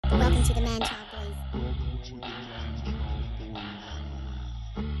Welcome to the Manchild Boys.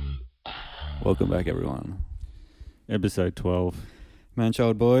 Welcome back, everyone. Episode 12.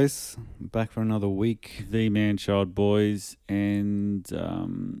 Manchild Boys, back for another week. The Manchild Boys. And,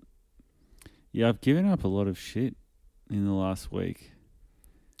 I've given up a lot of shit in the last week.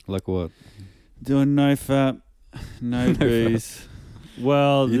 Like what? Doing no fap, no booze.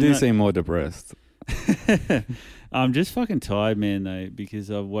 Well, You do seem more depressed. I'm just fucking tired, man, though,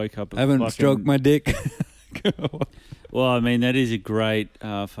 because I woke up. I haven't stroked my dick. Well, I mean, that is a great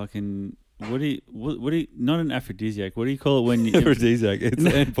fucking. What do you? Not an aphrodisiac. What do you call it when you? Aphrodisiac. It's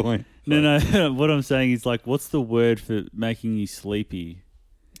the end point. No. What I'm saying is like, what's the word for making you sleepy?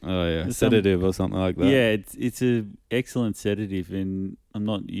 Oh yeah, sedative or something like that. Yeah, it's a excellent sedative, and I'm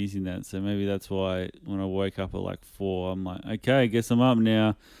not using that, so maybe that's why when I woke up at like 4, I'm like, okay, I guess I'm up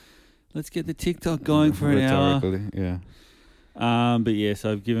now. Let's get the TikTok going for an hour. Yeah. But yeah,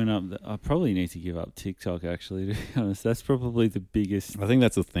 so I've given up. I probably need to give up TikTok, actually, to be honest. That's probably the biggest I think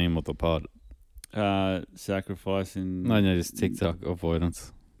that's the theme of the pod. sacrifice. No, just TikTok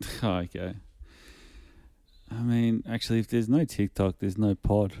avoidance. Oh, okay. I mean, actually, if there's no TikTok, there's no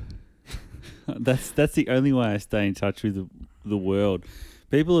pod. That's the only way I stay in touch with the world.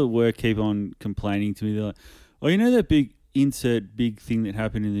 People at work keep on complaining to me. They're like, oh, you know that big thing that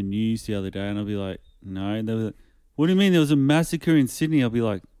happened in the news the other day? And I'll be like, no. And they'll be like, what do you mean? There was a massacre in Sydney. I'll be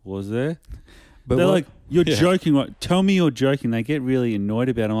like, was there? But they're like, you're joking, right? Tell me you're joking. They get really annoyed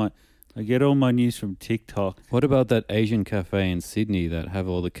about it. I'm like, I get all my news from TikTok. What about that Asian cafe in Sydney that have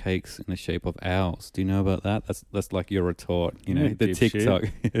all the cakes in the shape of owls? Do you know about that? That's like your retort, you know, the TikTok.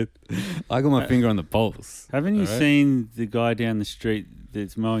 I got my finger on the pulse. Haven't you seen the guy down the street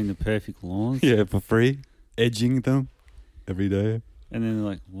that's mowing the perfect lawns? Yeah, for free, edging them every day. And then they're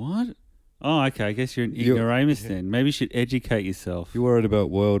like, what? Oh, okay, I guess you're an ignoramus then. Maybe you should educate yourself. You're worried about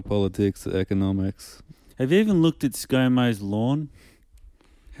world politics, economics. Have you even looked at ScoMo's lawn?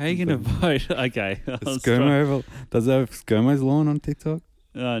 How are you going to vote? Okay. Does that have ScoMo's lawn on TikTok?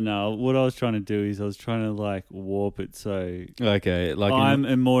 No, what I was trying to do is I was trying to like warp it so okay, like I'm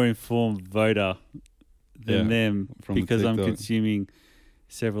a more informed voter than them because I'm consuming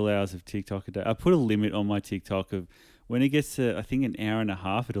several hours of TikTok a day. I put a limit on my TikTok of when it gets to, I think, an hour and a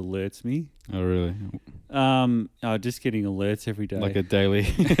half, it alerts me. Oh, really? Just getting alerts every day. Like a daily?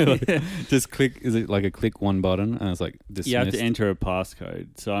 Just click, is it like a click one button and it's like dismissed? You have to enter a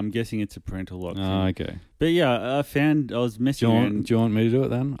passcode. So I'm guessing it's a parental lock thing. Oh, okay. But yeah, I was messing around. Do you want me to do it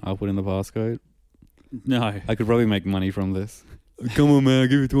then? I'll put in the passcode. No. I could probably make money from this. Come on, man, I'll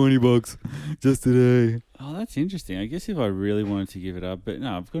give you $20 just today. Oh, that's interesting. I guess if I really wanted to give it up, but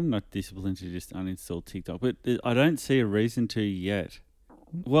no, I've got enough discipline to just uninstall TikTok. But I don't see a reason to yet.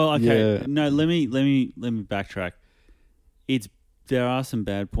 Well, okay, yeah. No, let me backtrack. There are some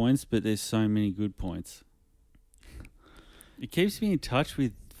bad points, but there's so many good points. It keeps me in touch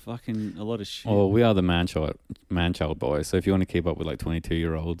with fucking a lot of shit. Oh, we are the Manchild Boys. So if you want to keep up with like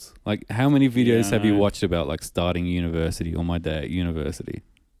 22-year-olds, like how many videos have you watched about like starting university or my day at university?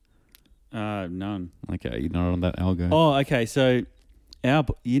 None. Okay, you're not on that algo. Oh, okay. So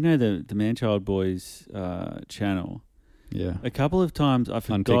the Manchild Boys channel. Yeah. A couple of times I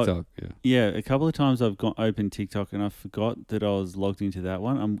forgot. On TikTok, yeah. Yeah, a couple of times I've opened TikTok and I forgot that I was logged into that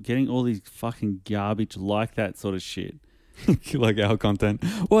one. I'm getting all these fucking garbage like that sort of shit. Like our content.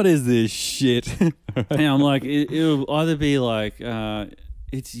 What is this shit? And I'm like, it'll either be like,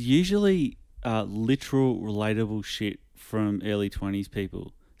 it's usually literal relatable shit from early 20s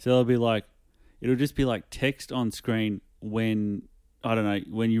people. So it'll just be like text on screen when, I don't know,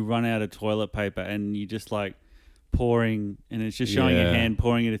 when you run out of toilet paper and you just like pouring and it's just showing your hand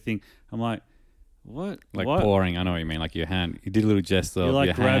pouring at a thing. I'm like, what? Like what? pouring, I know what you mean. Like your hand, you did a little gesture. You're like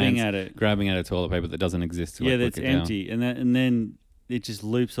your grabbing hands, at it. Grabbing at a toilet paper that doesn't exist. To that's empty. And then it just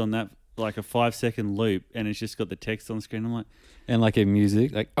loops on that, like a 5-second loop, and it's just got the text on the screen. I'm like, and like a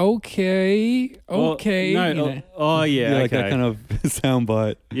music, like okay. Yeah, like that kind of sound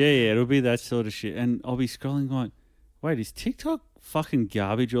bite. Yeah, it'll be that sort of shit, and I'll be scrolling going, wait, is TikTok fucking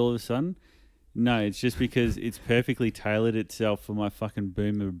garbage all of a sudden? No, it's just because it's perfectly tailored itself for my fucking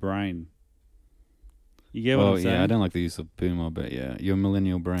boomer brain. You get what I'm saying? Yeah, I don't like the use of boomer, but yeah, your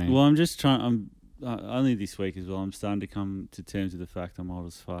millennial brain. Well, I'm just trying. I'm only this week as well. I'm starting to come to terms with the fact I'm old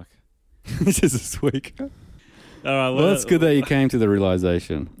as fuck. Just this week. All right. Well, that's good that you came to the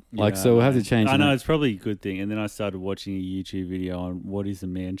realization. Like, so we'll have to change. I know it's probably a good thing. And then I started watching a YouTube video on what is a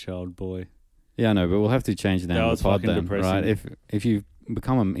man-child boy. Yeah, I know, but we'll have to change the name of the pod then, right? If you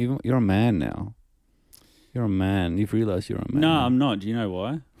become you're a man now. You're a man. You've realised you're a man. No, I'm not. Do you know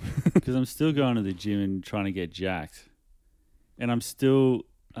why? Because I'm still going to the gym and trying to get jacked. And I'm still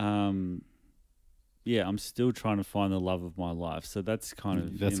yeah, I'm still trying to find the love of my life. So that's kind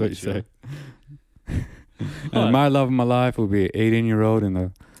of That's what you say. What? And my love of my life will be 18-year-old in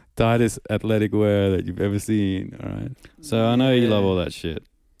the tightest athletic wear that you've ever seen. All right. So I know you love all that shit.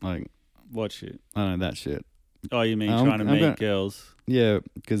 Like, what shit? I don't know that shit. Oh, you mean trying to meet girls? Yeah,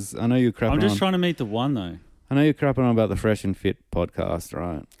 because I know you're crapping on. I'm just trying to meet the one though. I know you're crapping on about the Fresh and Fit podcast,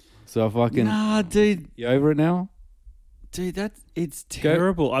 right? So if I can... Nah, dude. You over it now? Dude, it's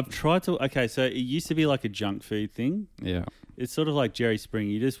terrible. I've tried to... Okay, so it used to be like a junk food thing. Yeah. It's sort of like Jerry Springer.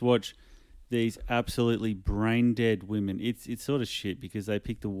 You just watch these absolutely brain dead women. It's sort of shit because they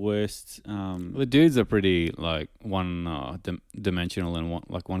pick the worst. The dudes are pretty like one dimensional and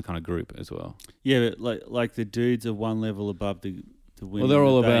one kind of group as well. Yeah, but like the dudes are one level above the women. Well, they're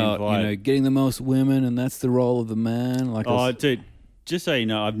all about getting the most women, and that's the role of the man. Like, dude, just so you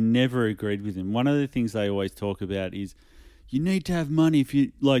know, I've never agreed with him. One of the things they always talk about is you need to have money. If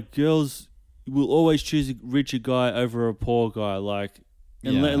you like, girls will always choose a richer guy over a poor guy. Like.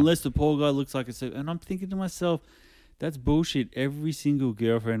 Unless the poor guy looks like a... And I'm thinking to myself, that's bullshit. Every single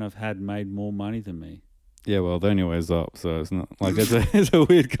girlfriend I've had made more money than me. Yeah, well, the only way's up, so it's not... Like, it's a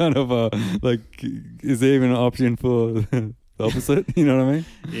weird kind of... like, is there even an option for the opposite? You know what I mean?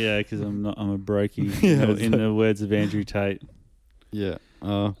 Yeah, because I'm a brokey, in the words of Andrew Tate. Yeah.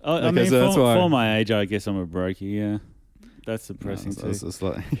 I mean, so for my age, I guess I'm a brokey, yeah. That's depressing too. It's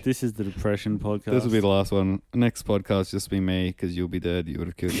like, this is the depression podcast. This will be the last one. Next podcast just be me because you'll be dead. You would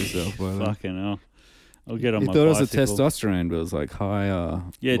have killed yourself by then. Fucking hell. I'll get on my bicycle. You thought bicycle. it was a testosterone, but it was like high.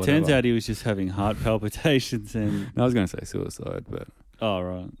 Yeah, it turns out he was just having heart palpitations and... No, I was going to say suicide, but... Oh,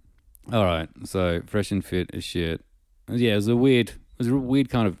 right. All right. So, Fresh and Fit is shit. Yeah, it was a weird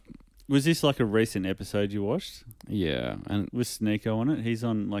kind of... Was this like a recent episode you watched? Yeah. And with Sneeko on it? He's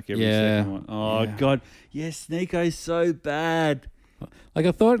on like every second one. Oh, yeah. God. Yeah, Sneeko's so bad. Like,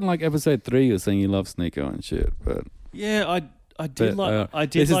 I thought in like episode 3 you were saying you love Sneeko and shit, but... Yeah, I did like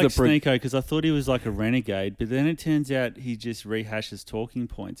Sneeko because I thought he was like a renegade, but then it turns out he just rehashes talking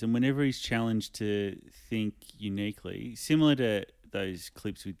points. And whenever he's challenged to think uniquely, similar to those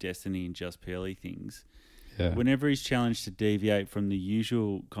clips with Destiny and Just Pearly things... Yeah. Whenever he's challenged to deviate from the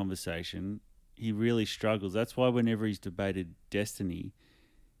usual conversation, he really struggles. That's why whenever he's debated Destiny,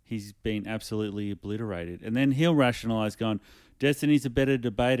 he's been absolutely obliterated. And then he'll rationalise going, Destiny's a better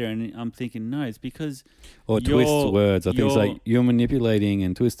debater. And I'm thinking, no, it's because... Or twists words. I think it's like you're manipulating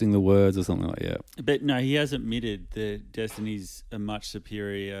and twisting the words or something like that. But no, he has admitted that Destiny's a much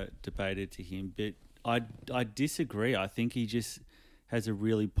superior debater to him. But I disagree. I think he just... has a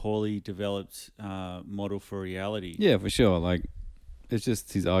really poorly developed model for reality. Yeah, for sure. Like, it's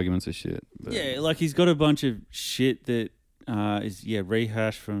just his arguments are shit. But. Yeah, like he's got a bunch of shit that is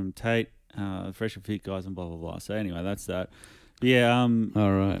rehashed from Tate, Fresh and Fit guys, and blah blah blah. So anyway, that's that. But yeah. All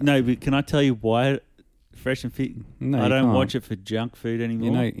right. No, but can I tell you why Fresh and Fit? No, I don't watch it for junk food anymore.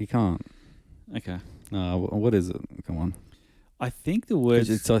 You know, you can't. Okay. What is it? Come on. I think the words...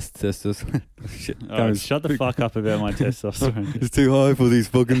 It's just testosterone. Shut the fuck up about my testosterone. It's too high for these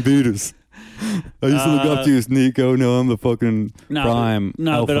fucking beaters. I used to look up to you, Sneeko. Now I'm the fucking prime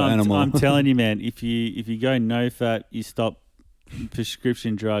alpha animal. I'm telling you, man, if you go no fat, you stop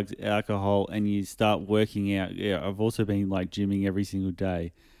prescription drugs, alcohol, and you start working out. Yeah, I've also been like gymming every single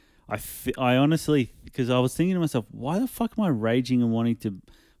day. I honestly, because I was thinking to myself, why the fuck am I raging and wanting to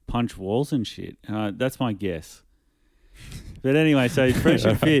punch walls and shit? That's my guess. But anyway, so Fresh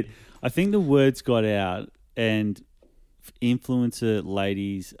and Fit, I think the words got out and influencer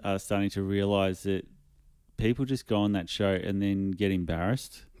ladies are starting to realise that people just go on that show and then get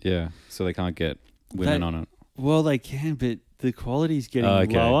embarrassed. Yeah, so they can't get women on it. Well, they can, but the quality's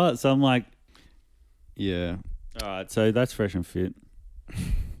getting lower. So I'm like... Yeah. All right, so that's Fresh and Fit.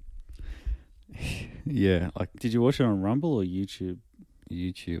 Yeah. Like, did you watch it on Rumble or YouTube?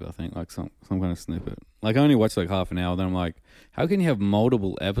 YouTube, I think, like some kind of snippet. Like, I only watched like half an hour, then I'm like, how can you have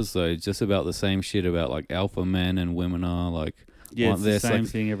multiple episodes just about the same shit about like alpha men and women are like... Yeah, it's the same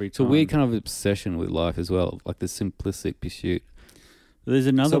thing every time. It's a weird kind of obsession with life as well, like the simplistic pursuit. There's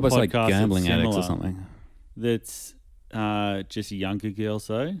another podcast like gambling addicts or something. That's just younger girls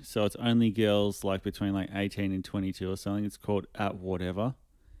though. So it's only girls like between like 18 and 22 or something. It's called At Whatever.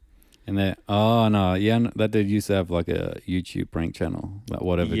 And that dude used to have like a YouTube prank channel, like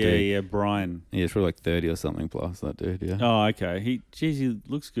whatever. Yeah, Brian. Yeah, it's probably like 30 or something plus that dude. Yeah. Oh, okay. He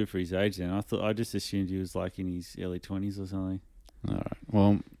looks good for his age. Then I just assumed he was like in his early 20s or something. All right.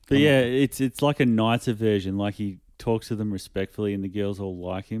 Well, but yeah, it's like a nicer version. Like he talks to them respectfully, and the girls all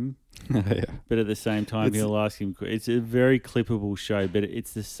like him. Yeah. But at the same time, he'll ask him. It's a very clippable show, but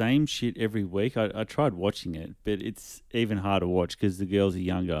it's the same shit every week. I tried watching it, but it's even harder to watch because the girls are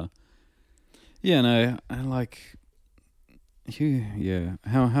younger. Yeah, no, I like. Yeah,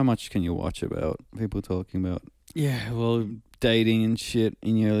 how much can you watch about people talking about Yeah, well, dating and shit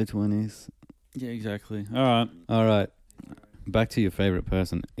in your early 20s? yeah, exactly. All right. Back to your favorite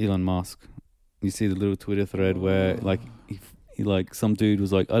person, Elon Musk. You see the little Twitter thread where like he like some dude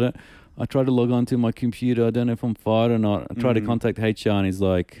was like, I tried to log on to my computer. I don't know if I'm fired or not. I tried to contact HR and he's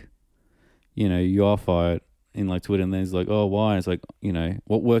like, you are fired in like Twitter. And then he's like, oh, why? And it's like,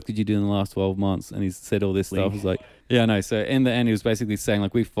 what work did you do in the last 12 months? And he's said all this stuff. It's like, yeah, no. So in the end, he was basically saying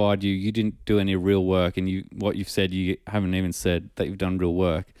like, we fired you. You didn't do any real work. And what you've said, you haven't even said that you've done real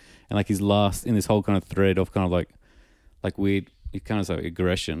work. And like his last in this whole kind of thread of kind of like weird, it kind of like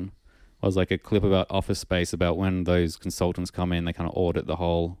aggression was like a clip about Office Space about when those consultants come in, they kind of audit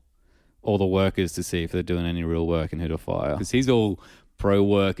all the workers to see if they're doing any real work and who to fire. Because he's all pro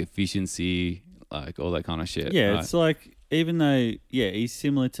work, efficiency, like all that kind of shit. Yeah, right? it's like, even though, he's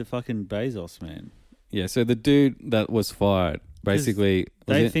similar to fucking Bezos, man. Yeah, so the dude that was fired, basically...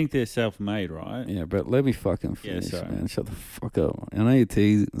 They think they're self-made, right? Yeah, but let me fucking finish, sorry. man. Shut the fuck up. I know you're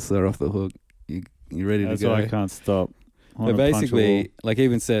teasing, so off the hook. You ready That's to go? why I can't stop. But basically, like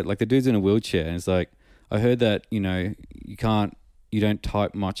even said, like the dude's in a wheelchair, and it's like, I heard that, you don't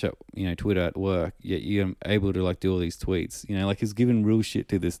type much at, Twitter at work, yet you're able to like do all these tweets. Like he's giving real shit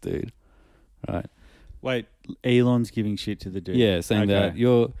to this dude, right? Wait, Elon's giving shit to the dude. Yeah, saying that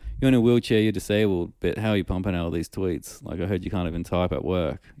you're in a wheelchair, you're disabled, but how are you pumping out all these tweets? Like I heard you can't even type at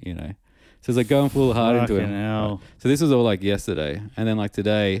work, So it's like going full hard into it. Right? So this was all like yesterday, and then like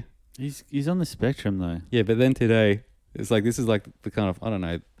today, he's on the spectrum though. Yeah, but then today, it's like this is like the kind of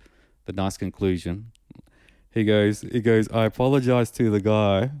the nice conclusion. He goes, I apologize to the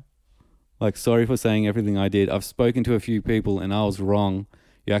guy. Like, sorry for saying everything I did. I've spoken to a few people and I was wrong.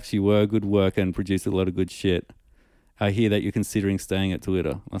 You actually were a good worker and produced a lot of good shit. I hear that you're considering staying at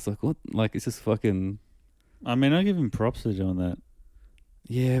Twitter. I was like, what? Like, it's just fucking... I mean, I give him props for doing that.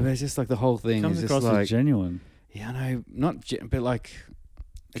 Yeah, but it's just like the whole thing comes is across just like... as genuine. Yeah, I know. But like...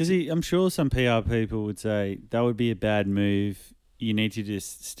 Because I'm sure some PR people would say that would be a bad move. You need to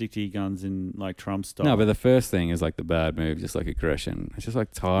just stick to your guns and like Trump style. No, but the first thing is like the bad move, just like aggression. It's just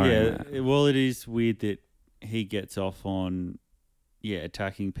like tiring. Yeah, well, it is weird that he gets off on,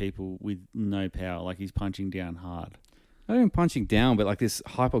 attacking people with no power. Like he's punching down hard. Not even punching down, but like this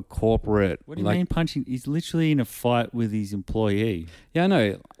hyper corporate. What do you mean punching? He's literally in a fight with his employee. Yeah, I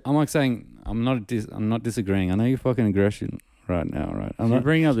know. I'm like saying I'm not disagreeing. I know you're fucking aggression right now, right? I'm not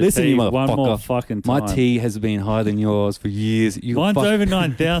bringing up the tea one more fucking time. My tea has been higher than yours for years. Mine's over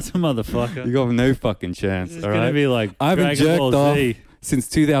 9,000, motherfucker. You got no fucking chance. It's going to be like I haven't jerked off since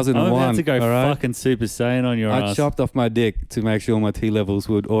 2001. I'm about to go fucking Super Saiyan on your ass. I chopped off my dick to make sure my tea levels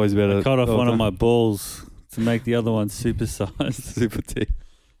would always be better. I cut off one of my balls to make the other one super sized. Super tea.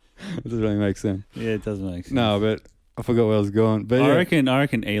 It doesn't really make sense. Yeah, it does make sense. No, but I forgot where I was going. But I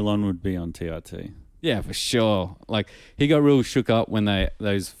reckon Elon would be on TRT. Yeah, for sure. Like he got real shook up when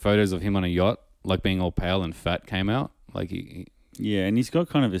those photos of him on a yacht, like being all pale and fat, came out. Like yeah, and he's got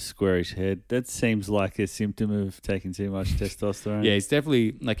kind of a squarish head. That seems like a symptom of taking too much testosterone. Yeah, he's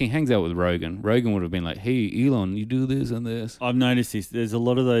definitely like he hangs out with Rogan. Rogan would have been like, "Hey, Elon, you do this and this." I've noticed this. There's a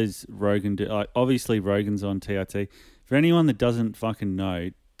lot of those Rogan. Obviously, Rogan's on TRT. For anyone that doesn't fucking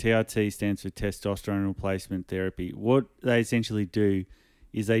know, TRT stands for testosterone replacement therapy. What they essentially do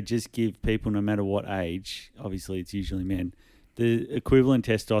is they just give people, no matter what age, obviously it's usually men, the equivalent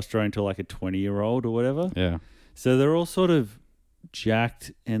testosterone to like a 20-year-old or whatever. Yeah. So they're all sort of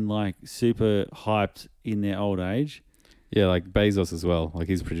jacked and like super hyped in their old age. Yeah, like Bezos as well. Like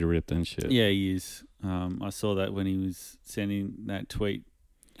he's pretty ripped and shit. Yeah, he is. I saw that when he was sending that tweet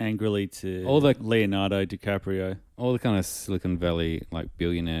angrily to Leonardo DiCaprio. All the kind of Silicon Valley like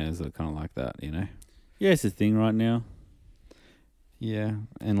billionaires are kind of like that, you know? Yeah, it's a thing right now. Yeah,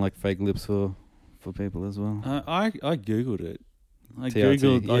 and like fake lips for people as well. I googled it. I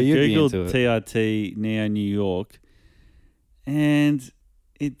TRT. googled TRT Neo New York, and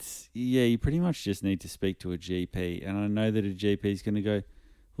it's you pretty much just need to speak to a GP, and I know that a GP is going to go,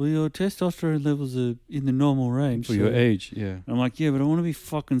 well, your testosterone levels are in the normal range for your age. Yeah, I'm like, yeah, but I want to be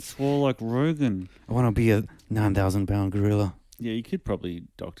fucking swole like Rogan. I want to be a 9,000-pound gorilla. Yeah, you could probably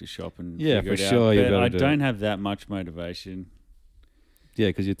doctor shop and figure for it sure. Out, but I don't have that much motivation. Yeah,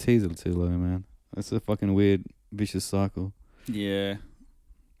 because your T's are too low, man. That's a fucking weird, vicious cycle. Yeah.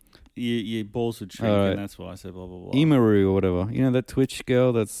 your balls would shrink, Alright. and that's why I said blah, blah, blah. Imaru or whatever. You know that Twitch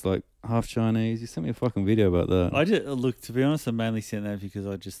girl that's like half Chinese? You sent me a fucking video about that. I just, look, to be honest, I mainly sent that because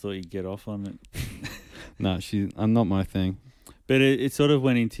I just thought you'd get off on it. No, I'm not my thing. But it sort of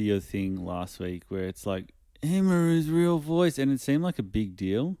went into your thing last week where it's like, Imaru's real voice, and it seemed like a big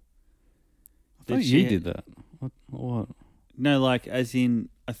deal. I thought you did that. What? No, like, as in,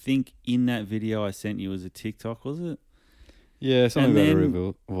 I think in that video I sent you was a TikTok, was it? Yeah, something And about a then-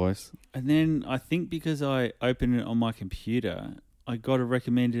 real voice. And then I think because I opened it on my computer, I got a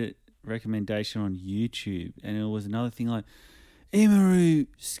recommendation on YouTube, and it was another thing like, Imaru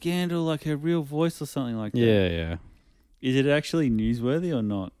scandal, like her real voice or something like that. Yeah. Is it actually newsworthy or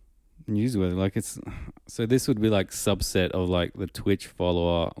not? Newsworthy. Like so this would be like subset of like the Twitch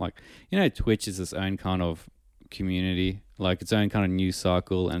follower. Like, you know, Twitch is its own kind of community, like its own kind of news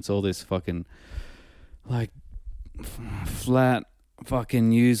cycle, and it's all this fucking like flat fucking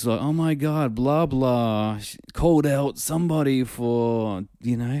news, like, oh my god, blah blah, called out somebody for,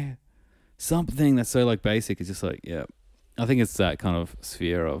 you know, something that's so like basic. It's just like, yeah, I think it's that kind of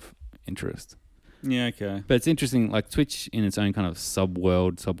sphere of interest. Yeah, okay. But it's interesting, like Twitch in its own kind of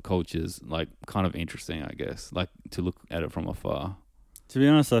sub-world, subcultures, like kind of interesting, I guess, like to look at it from afar. To be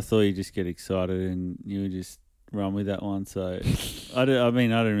honest, I thought you'd just get excited and you would just run with that one. So, I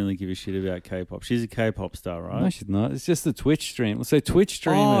don't really give a shit about K-pop. She's a K-pop star, right? No, she's not. It's just the Twitch stream. So Twitch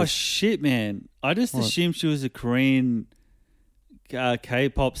stream Oh, is... shit, man. I just What? assumed she was a Korean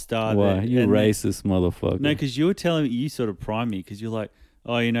K-pop star. Why? that- You and racist motherfucker. No, because you were telling me, you sort of primed me because you're like,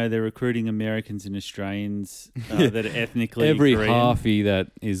 oh, you know, they're recruiting Americans and Australians that are ethnically every Korean. halfie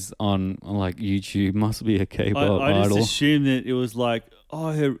that is on like YouTube must be a K-pop I just idol. assumed that it was like,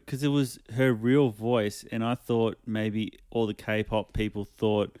 oh, because it was her real voice, and I thought maybe all the K-pop people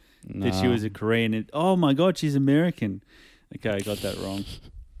thought that she Nah. was a Korean. And, oh my god, she's American. Okay, I got that wrong.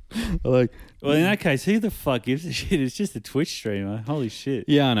 Like, Well, in that case, who the fuck gives a shit? It's just a Twitch streamer. Holy shit.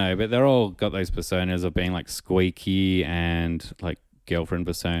 yeah, I know, but they're all got those personas of being like squeaky and like girlfriend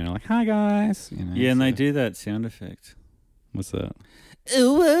persona, like, hi guys, you know. Yeah, and they so- do that sound effect. What's that?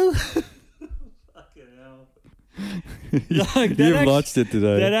 Ooh, fucking hell. Like, You that watched it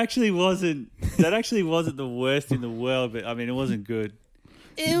today. That actually wasn't the worst in the world, but I mean, it wasn't good.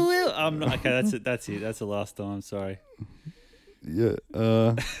 I'm not okay. That's it. That's it. That's the last time. Sorry. Yeah.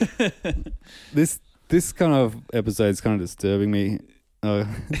 This kind of episode is kind of disturbing me.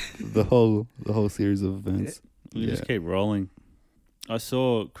 The whole series of events. We just keep rolling. I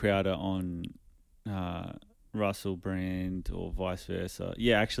saw Crowder on Russell Brand or vice versa.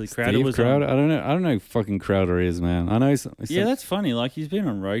 Yeah, actually, Crowder Steve was Crowder. on. I don't know. who fucking Crowder is, man. I know. Yeah, that's funny. Like, he's been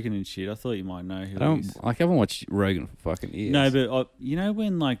on Rogan and shit. I thought you might know who I he is. haven't watched Rogan for fucking years. No, but you know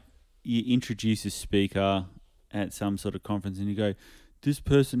when like you introduce a speaker at some sort of conference and you go, this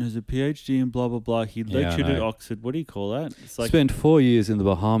person has a PhD in blah blah blah. He Yeah, I lectured at know. Oxford. What do you call that? It's like, spent 4 years in the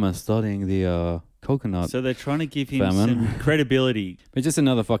Bahamas studying the coconut. so they're trying to give him famine. some credibility. But just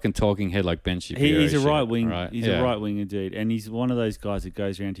another fucking talking head like Ben Shapiro. He's a shit, right wing. right? He's a right winger dude, and he's one of those guys that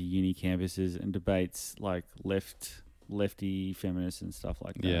goes around to uni campuses and debates like lefty feminists and stuff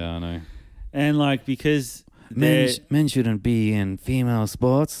like that. Yeah, I know. and like because they're Men shouldn't be in female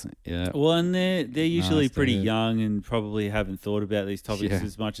sports. Yeah. well, and they're usually it's pretty dead. young and probably haven't thought about these topics Yeah.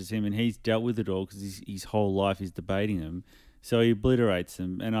 as much as him, and he's dealt with it all because his whole life is debating them, so he obliterates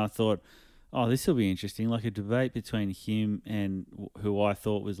them. And I thought, oh, this will be interesting, like a debate between him and who I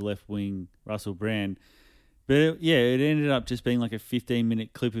thought was left wing Russell Brand. But it ended up just being like a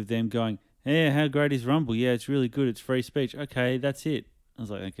 15-minute clip of them going, "Yeah, how great is Rumble? Yeah, it's really good. It's free speech. Okay, that's it." I was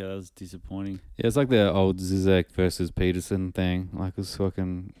like, okay, that was disappointing. Yeah, it's like the old Zizek versus Peterson thing. Like, it was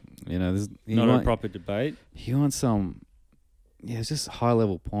fucking, you know, Not a proper debate. he wants some, yeah, it's just high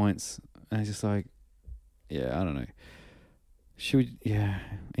level points. And it's just like, yeah, I don't know.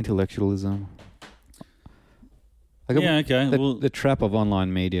 Intellectualism. Like Yeah, okay. Well, the trap of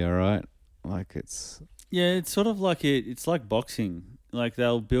online media, right? Like, it's, yeah, it's sort of like it's like boxing. Like,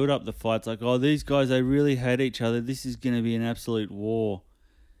 they'll build up the fights like, oh, these guys, they really hate each other. This is going to be an absolute war.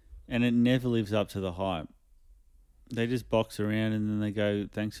 And it never lives up to the hype. They just box around and then they go,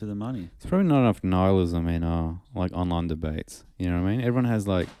 thanks for the money. it's probably not enough nihilism in, like, online debates. You know what I mean? Everyone has,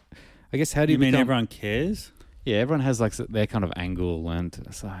 like, I guess, how do you mean become... everyone cares? Yeah, everyone has, like, their kind of angle, and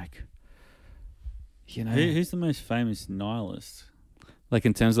it's like, you know... Who's the most famous nihilist? Like,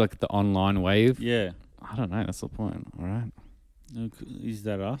 in terms of, like, the online wave? Yeah. I don't know. That's the point, all right? Is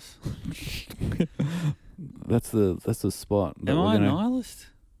that us? That's the spot. that Am we're I a gonna- nihilist?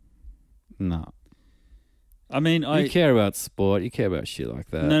 No. I mean, You care about sport. You care about shit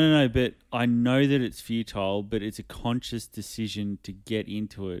like that. No, but I know that it's futile, but it's a conscious decision to get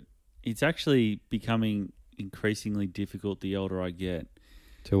into it. it's actually becoming increasingly difficult the older I get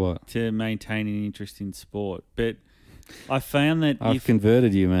To what? to maintain an interest in sport. But I found that I've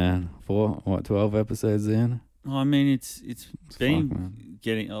converted you, man. 12 episodes in? I mean, it's been man.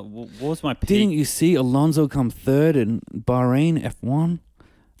 getting. What was my peak? Didn't you see Alonso come third in Bahrain F1?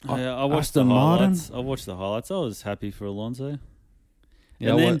 I watched the Aston Martin? highlights. I watched the highlights. I was happy for Alonso.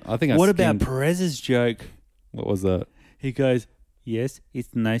 Yeah, And then I think I what about skimmed- Perez's joke? What was that? He goes, "Yes, it's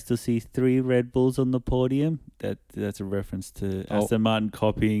nice to see 3 Red Bulls on the podium." That's a reference to Oh. Aston Martin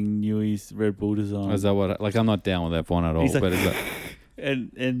copying Newey's Red Bull design. Is that what? Like, I'm not down with F1 at all. He's like- but is that,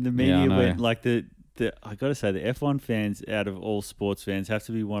 And the Yeah, media I know. went like the I got to say the F1 fans out of all sports fans have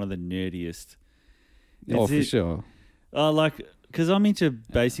to be one of the nerdiest. oh, It's for it- sure. Because I'm into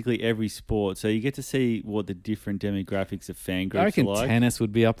basically every sport, so you get to see what the different demographics of fan I groups reckon are like. tennis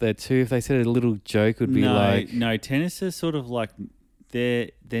would be up there too. If they said a little joke would be like, no, tennis is sort of like they're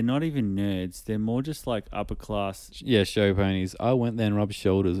not even nerds. They're more just like upper class. yeah, show ponies. I went there and rubbed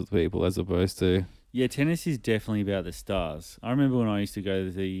shoulders with people as opposed to. Yeah, tennis is definitely about the stars. I remember when I used to go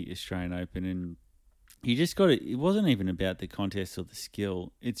to the Australian Open, and you just got it. It wasn't even about the contest or the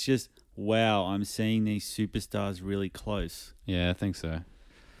skill. It's just wow, I'm seeing these superstars really close. Yeah, I think so.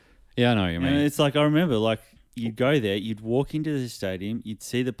 Yeah, I know what you mean. And it's like I remember, like you'd go there, you'd walk into the stadium, you'd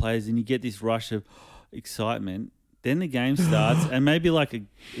see the players, and you get this rush of excitement. Then the game starts, and maybe like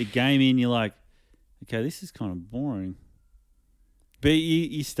a game in, you're like, okay, this is kind of boring. But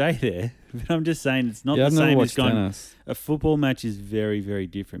you stay there. But I'm just saying, it's not yeah, the I've never same as watched going. tennis. A football match is very, very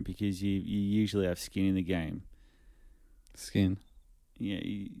different because you usually have skin in the game. Skin. Yeah,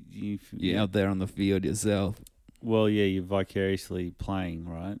 You're out there on the field yourself. Well, yeah, you're vicariously playing,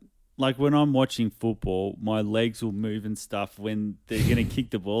 right? Like when I'm watching football, my legs will move and stuff when they're going to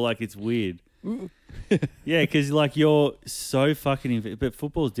kick the ball. Like it's weird. Yeah, because like you're so fucking. But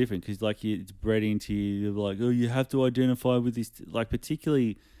football's different because like it's bred into you. You're like, oh, you have to identify with this. Like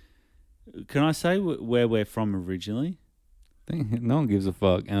particularly, can I say where we're from originally? I think no one gives a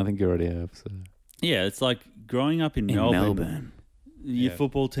fuck, and I think you already have. So. Yeah, it's like growing up in In Melbourne. Melbourne. Your Yeah.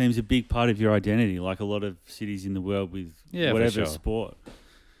 football team's a big part of your identity, like a lot of cities in the world with Yeah, for whatever sure. sport.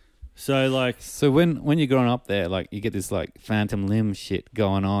 So, like, So when you're growing up there, like you get this like phantom limb shit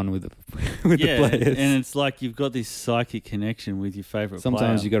going on with the with yeah, the players. and it's like you've got this psychic connection with your favorite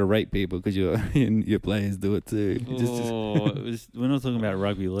Sometimes you player. got to rate people because your players do it too. We're not talking about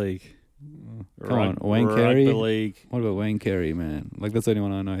rugby league. Come on, Wayne Rugby Carey. league. What about Wayne Carey, man? Like that's the only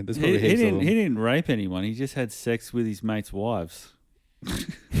one I know. There's He, probably he heaps of didn't. them. He didn't rape anyone. He just had sex with his mates' wives.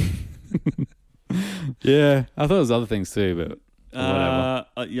 Yeah, I thought it was other things too, but whatever.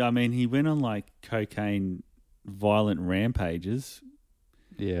 Yeah, I mean, he went on like cocaine, violent rampages.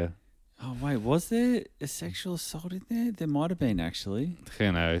 Yeah, Oh wait, was there a sexual assault in there? There might have been actually.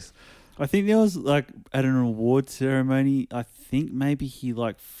 who knows? I think there was like at an award ceremony. I think maybe he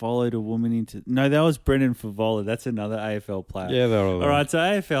like followed a woman into. No, that was Brendan Favola. That's another AFL player. Yeah, they're all All right, so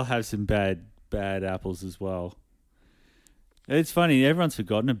AFL have some bad apples as well. It's funny. Everyone's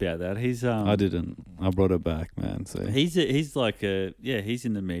forgotten about that. He's I didn't. I brought it back, man. So he's like a he's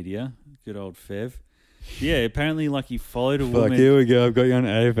in the media. Good old Fev. Yeah, apparently like he followed a fuck, woman. here we go. I've got you on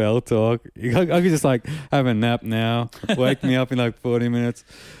AFL talk. I could just like have a nap now. Wake me up in like 40 minutes.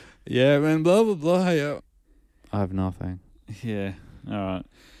 Yeah, man. Blah blah blah. Yeah. I have nothing. Yeah. All right.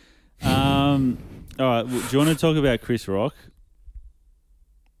 All right. Do you want to talk about Chris Rock?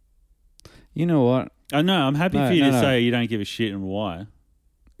 You know what? I know. I'm happy No, for you to no. say you don't give a shit and why.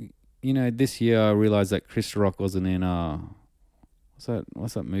 You know, this year I realized that Chris Rock wasn't in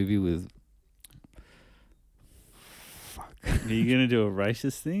what's that movie with? Are you going to do a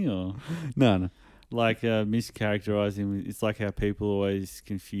racist thing or No. like mischaracterizing? It's like how people always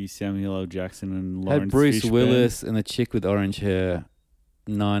confuse Samuel L. Jackson and Lawrence Had Bruce Fishburne. Willis and the chick with orange hair,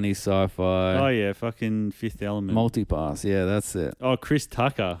 90s sci-fi, Oh yeah, fucking Fifth Element. multipass. Yeah, that's it. Oh, Chris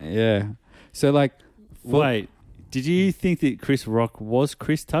Tucker. Yeah. So like, Wait, did you think that Chris Rock was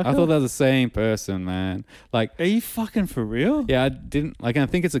Chris Tucker? I thought that was the same person, man. Like, Are you fucking for real? yeah, I didn't like. I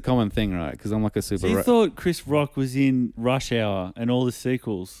think it's a common thing, right? Because I'm like a super. So you thought Chris Rock was in Rush Hour and all the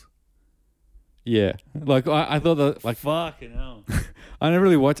sequels? Yeah, like I thought that. Like, Fucking hell. I never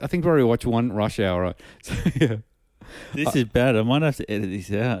really watched. I think probably watched one Rush Hour, right? So yeah. This is bad. I might have to edit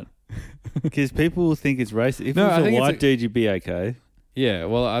this out. Because people will think it's racist. If No, it I was a think it's white a- dude, you'd be okay. Yeah,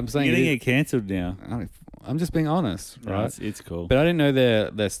 well, I'm saying You're it going to is- get cancelled now. I'm just being honest, No, right? it's cool. But I didn't know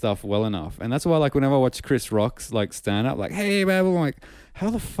their stuff well enough, and that's why like whenever I watch Chris Rock's like stand up, like hey man, I'm like, how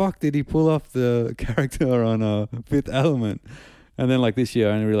the fuck did he pull off the character on Fifth Element? And then like this year,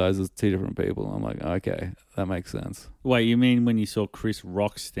 I only realized it was two different people. I'm like, okay, that makes sense. Wait, you mean when you saw Chris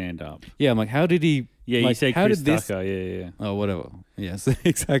Rock stand up? Yeah, I'm like, how did he? Yeah, like, you say how Chris did this? Tucker. Yeah. Oh, whatever. Yes,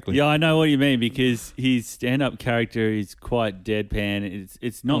 exactly. Yeah, I know what you mean because his stand-up character is quite deadpan.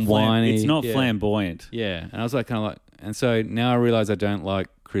 It's not And whiny, it's not yeah. flamboyant. Yeah, and I was like, kind of like, and so now I realize I don't like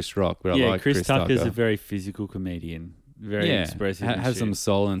Chris Rock, but I like Chris Tucker's Tucker. a very physical comedian, very expressive. and has shit. some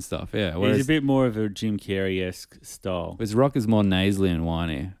soul and stuff. Yeah, He's whereas a bit more of a Jim Carrey-esque style. whereas Rock is more nasally and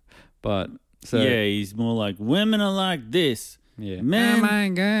whiny, but so yeah, he's more like women are like this. yeah. Man, oh my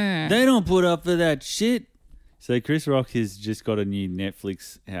god, they don't put up for that shit. So Chris Rock has just got a new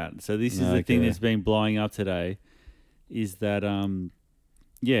Netflix out. So this is the thing Okay. that's been blowing up today, is that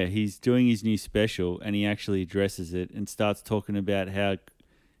he's doing his new special and he actually addresses it and starts talking about how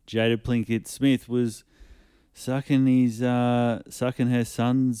Jada Pinkett Smith was sucking her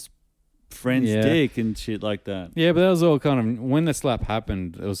son's friend's Yeah. dick and shit like that. Yeah, but that was all kind of when the slap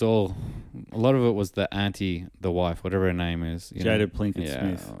happened. It was all a lot of it was the the wife, whatever her name is, you know. Jada Pinkett yeah,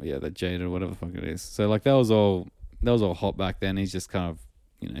 Smith. Yeah, the Jada, whatever the fuck it is. So like that was all hot back then. He's just kind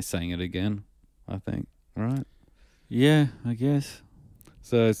of saying it again. I think, right? Yeah, I guess.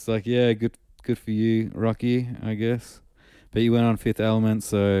 So it's like, yeah, good for you, Rocky, I guess. But you went on Fifth Element,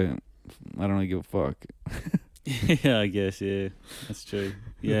 so I don't really give a fuck. Yeah, I guess. Yeah, that's true.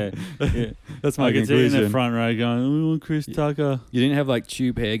 Yeah, yeah. That's my I could see in conclusion. the front row going, "We want Chris Tucker." You didn't have like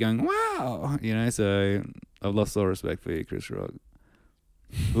tube hair going, wow, So I've lost all respect for you, Chris Rock.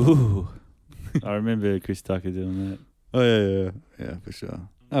 Ooh, I remember Chris Tucker doing that. Oh yeah, for sure.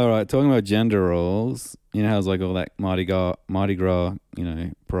 All right, talking about gender roles, you know how it's like all that Mardi Gras,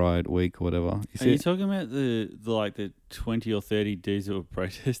 Pride Week or whatever. Are you talking about the 20 or 30 dudes that were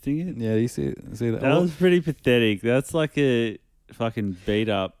protesting it? Yeah, you see that? That was pretty pathetic. That's like a fucking beat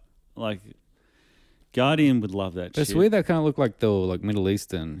up. Like Guardian would love that. It's shit. weird. They kind of look like they're like Middle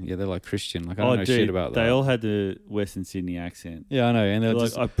Eastern. Yeah, they're like Christian. Like I don't know shit about that. They all had the Western Sydney accent. Yeah, I know, and they're They're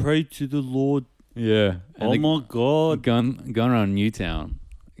just like, I pray to the Lord. yeah. And Oh they my God. gone around Newtown.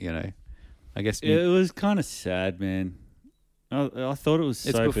 I guess It was kind of sad, man. I thought it was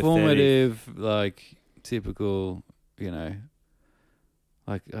it's so performative, pathetic. like typical,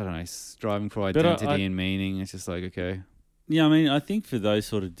 like I don't know, striving for But identity and meaning. It's just like okay, Yeah, I mean, I think for those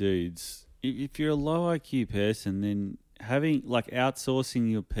sort of dudes, if you're a low IQ person, then having like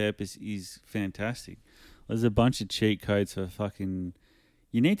outsourcing your purpose is fantastic. There's a bunch of cheat codes for fucking.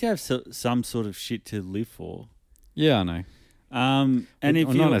 You need to have some sort of shit to live for. yeah, I know. And if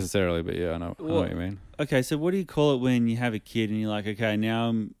Well, you not necessarily, but yeah, I know what you mean. okay, so what do you call it when you have a kid and you're like, okay,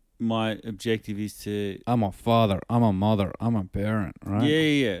 now my objective is to. I'm a father. I'm a mother. I'm a parent. Right?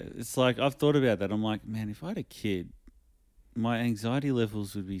 Yeah. It's like I've thought about that. I'm like, man, if I had a kid, my anxiety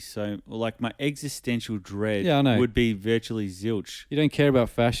levels would be like my existential dread Yeah, I know. would be virtually zilch. You don't care about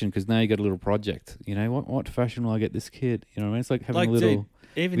fashion because now you got a little project. What fashion will I get this kid? You know what I mean? It's like having a little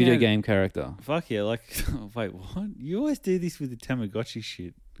Even video now- game character. Fuck yeah! Like, wait, what? You always do this with the Tamagotchi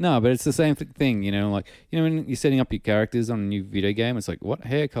shit. No, but it's the same thing. When you're setting up your characters on a new video game, it's like, what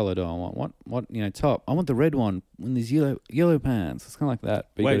hair color do I want? What top? I want the red one in these yellow pants. It's kind of like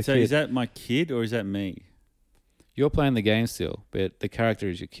that. But you got Wait, a so kid. is that my kid or is that me? You're playing the game still, but the character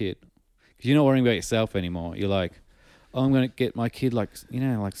is your kid. Because you're not worrying about yourself anymore. You're like, oh, I'm going to get my kid like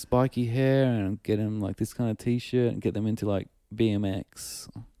spiky hair and get him like this kind of T-shirt and get them into like BMX.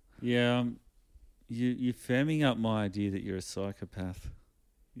 Yeah, you're firming up my idea that you're a psychopath.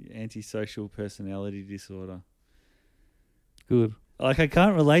 Antisocial personality disorder. Good. Like, I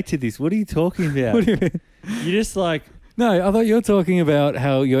can't relate to this. What are you talking about? What do you mean? You're just like, No, I thought you were talking about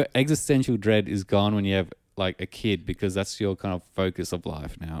how your existential dread is gone when you have like a kid because that's your kind of focus of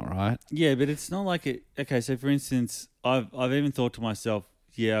life now, right? yeah, but it's not like it. Okay, so for instance, I've even thought to myself,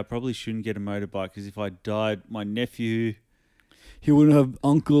 yeah, I probably shouldn't get a motorbike because if I died, my nephew. He wouldn't have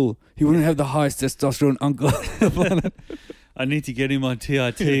uncle. He wouldn't have the highest testosterone uncle. I need to get him on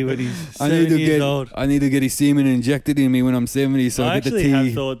TRT when he's I 7 years old. I need to get his semen injected in me when I'm 70, so I I get the actually T.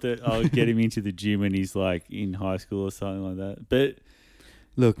 have thought that I'll get him into the gym when he's like in high school or something like that. But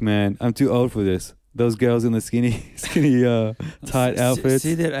Look, man, I'm too old for this. Those girls in the skinny tight outfits.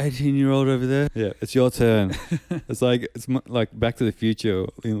 See that 18-year-old over there? Yeah, it's your turn. It's like Back to the Future.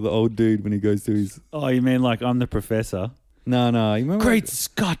 The old dude when he goes to his. Oh, you mean like I'm the professor? No. You remember? Great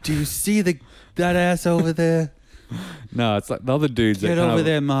Scott, do you see that ass over there? No, it's like the other dudes Get that kind over of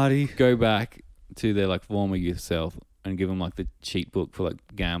there, Marty. go back to their like former youth self and give them like the cheat book for like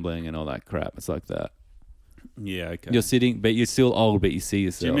gambling and all that crap. It's like that. Yeah, okay. You're sitting, but you're still old, but you see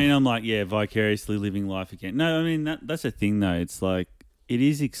yourself. Do you mean I'm like, yeah, vicariously living life again? No, I mean, that's the thing, though. It's like, it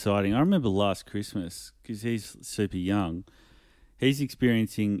is exciting. I remember last Christmas, because he's super young, he's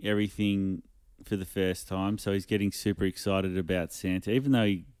experiencing everything for the first time, so he's getting super excited about Santa, even though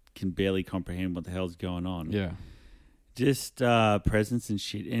he can barely comprehend what the hell's going on. Yeah. Just presents and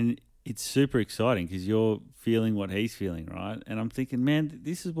shit, and it's super exciting because you're feeling what he's feeling, right? And I'm thinking, man,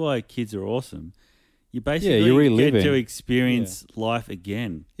 this is why kids are awesome. You basically you're get reliving. to experience life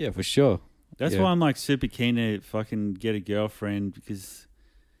again. Yeah, for sure. That's why I'm like super keen to fucking get a girlfriend, because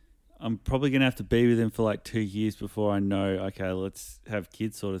I'm probably going to have to be with him for like 2 years before I know, okay, let's have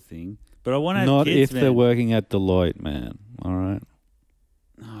kids sort of thing. But I want to have Not kids, if they're working at Deloitte, man. All right.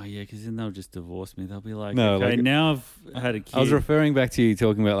 Oh, yeah, because then they'll just divorce me. They'll be like, No, okay, like- now I've had a kid. I was referring back to you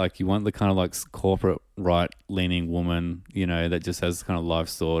talking about like you want the kind of like corporate right-leaning woman, you know, that just has kind of life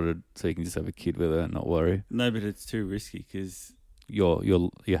sorted, so you can just have a kid with her and not worry. No, but it's too risky because Your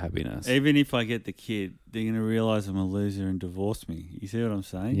happiness. even if I get the kid, they're going to realise I'm a loser and divorce me. You see what I'm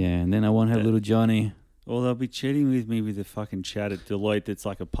saying? Yeah, and then I won't have little Johnny. Or they'll be cheating with me with a fucking chat at Deloitte that's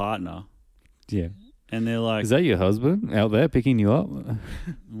like a partner. Yeah. And they're like, Is that your husband out there picking you up?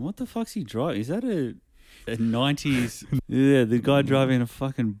 what the fuck's he driving? Is that a 90s? Yeah, the guy driving a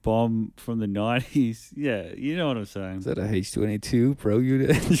fucking bomb from the 90s. Yeah, you know what I'm saying. Is that a H22 Pro unit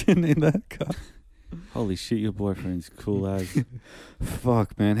engine in that car? Holy shit, your boyfriend's cool as.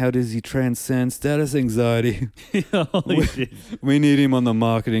 Fuck, man. How does he transcend status anxiety? Holy shit. We need him on the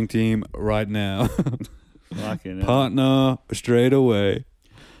marketing team right now. Fucking hell. Partner straight away.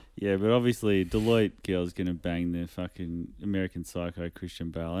 Yeah, but obviously Deloitte girl's going to bang the fucking American Psycho Christian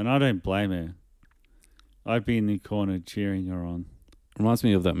Bale. And I don't blame her. I'd be in the corner cheering her on. Reminds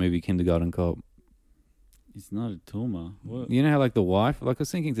me of that movie Kindergarten Cop. It's not a tumor. What? You know how like the wife, like I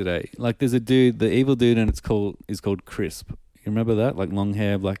was thinking today, like there's a dude, the evil dude, and it's called Crisp. You remember that? Like long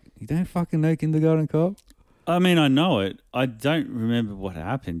hair, like you don't fucking know Kindergarten Cop? I mean, I know it. I don't remember what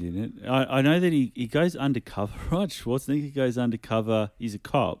happened in it. I know that he goes undercover, right? Schwarzenegger goes undercover. He's a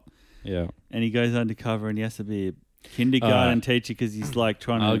cop. Yeah. And he goes undercover and he has to be a kindergarten teacher because he's like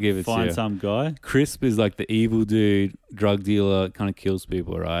trying I'll give to it to find you. some guy. Crisp is like the evil dude, drug dealer, kind of kills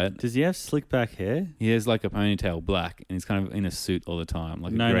people, right? Does he have slick back hair? He has like a ponytail, black, and he's kind of in a suit all the time,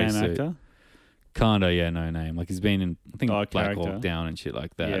 like No a grey name suit. actor? Kinda, yeah, no name. Like he's been in, I think, Black character. Hawk Down and shit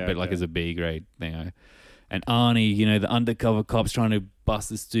like that, Yeah, but like okay. as a B grade thing. And Arnie, you know, the undercover cop's trying to bust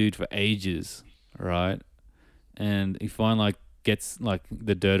this dude for ages, right? And he finally like gets like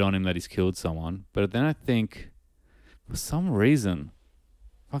the dirt on him that he's killed someone. But then I think for some reason,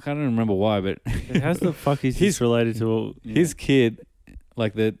 fuck, I don't remember why, but How the fuck is His- this related to all? Yeah. his kid,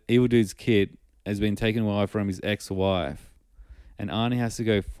 like the evil dude's kid, has been taken away from his ex-wife, and Arnie has to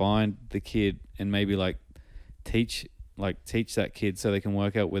go find the kid and maybe like teach that kid so they can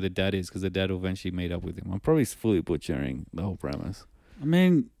work out where the dad is, because the dad will eventually meet up with him. I'm probably fully butchering the whole premise. I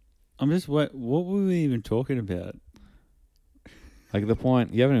mean, I'm just what were we even talking about? Like the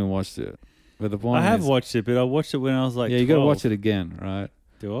point, you haven't even watched it, but the point I have is, watched it, but I watched it when I was like, yeah, you got to 12. watch it again, right?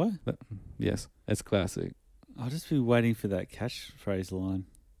 Do I? Yes, it's classic. I'll just be waiting for that catchphrase line.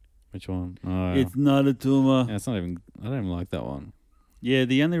 Which one? Oh, It's not a tumor. yeah, it's not even. I don't even like that one. Yeah,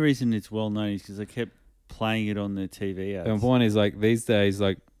 the only reason it's well known is because I kept playing it on the TV ads. The point is, like these days,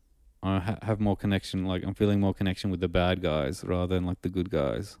 like I have more connection. Like I'm feeling more connection with the bad guys rather than like the good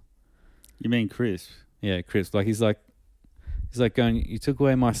guys. You mean Crisp? Yeah, Chris. Like he's like going. You took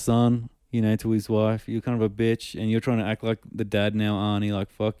away my son, you know, to his wife. You're kind of a bitch, and you're trying to act like the dad now, Arnie. Like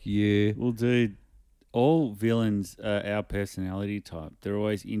fuck you. Well, dude, all villains are our personality type. They're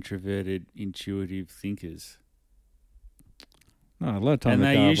always introverted, intuitive thinkers. No, a lot of times And they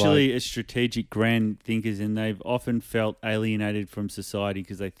they're kind of usually strategic, grand thinkers, and they've often felt alienated from society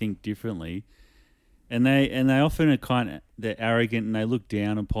because they think differently. And they often are they're arrogant and they look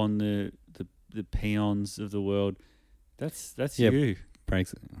down upon the peons of the world. That's Yeah. you.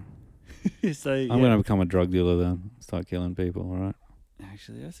 breaks. So, I'm yeah. gonna become a drug dealer then. Start killing people. All right.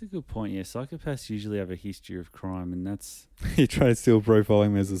 Actually, that's a good point. Yeah, psychopaths usually have a history of crime, and that's You try to still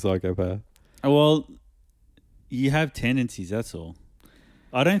profiling me as a psychopath. well, you have tendencies. That's all.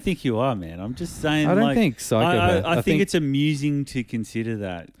 I don't think you are, man. I'm just saying. I don't like, think psychopath. I think it's amusing to consider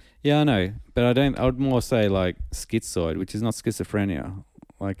that. Yeah, I know, but I don't. I would more say like schizoid, which is not schizophrenia.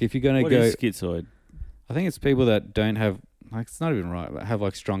 Like if you're gonna What go, is schizoid? I think it's people that don't have like it's not even right, but have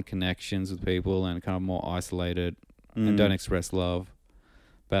like strong connections with people and kind of more isolated and don't express love.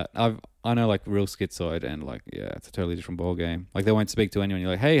 But I know like real schizoid and like yeah, it's a totally different ball game. Like they won't speak to anyone. You're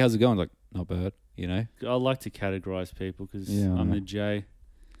like, hey, how's it going? Like not bad, you know. I like to categorize people because Yeah, I I'm know. the J,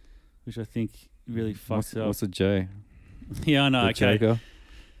 which I think really fucks up. What's a J? Yeah, I know. The Okay, Joker?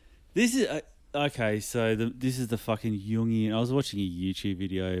 this is okay. So this is the fucking Jungian. I was watching a YouTube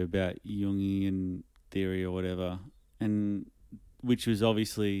video about Jungian theory or whatever, and which was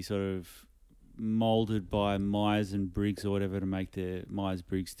obviously sort of molded by Myers and Briggs or whatever to make their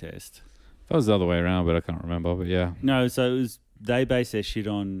Myers-Briggs test. That was the other way around, but I can't remember. But yeah. No, so it was they based their shit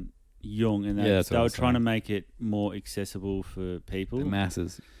on Jung, and Yeah, that's they what I were was trying to saying. make it more accessible for people. The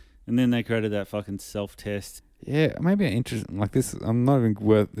masses. And then they created that fucking self-test. Yeah, maybe interesting. Like this, I'm not even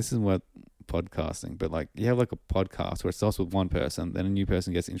worth. This isn't worth podcasting, but like you have like a podcast where it starts with one person, then a new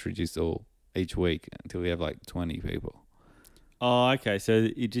person gets introduced all each week until we have like 20 people. Oh, okay. So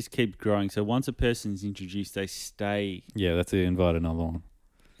it just keeps growing. So once a person's introduced, they stay, Yeah, that's it. Invite another one.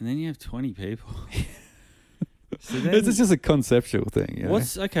 and then you have 20 people. So then, It's just a conceptual thing. You know?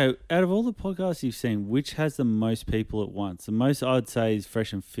 what's okay? Out of all the podcasts you've seen, which has the most people at once? The most I'd say is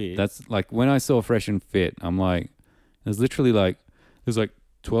Fresh and Fit. That's like when I saw Fresh and Fit, I'm like, there's literally like, there's like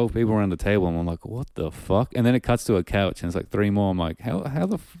 12 people around the table, and I'm like, what the fuck? And then it cuts to a couch, and it's like 3 more. I'm like, how how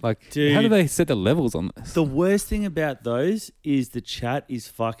do Dude. they set the levels on this? The worst thing about those is the chat is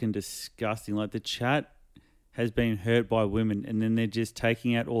fucking disgusting. Like the chat has been hurt by women, and then they're just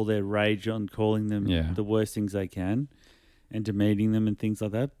taking out all their rage on calling them Yeah. the worst things they can and demeaning them and things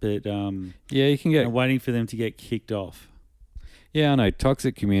like that. But Yeah, you can get. and waiting for them to get kicked off. Yeah, I know.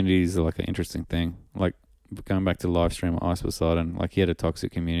 Toxic communities are like an interesting thing. Like going back to the live stream of Ice Poseidon, like he had a toxic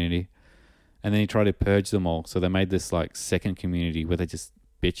community, and then he tried to purge them all. So they made this like second community where they just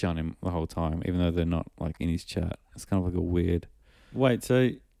bitch on him the whole time, even though they're not like in his chat. It's kind of like a weird. Wait,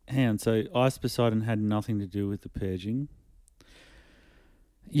 so hang on. So Ice Poseidon had nothing to do with the purging?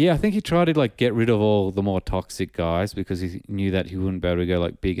 Yeah, I think he tried to like get rid of all the more toxic guys because he knew that he wouldn't be able to go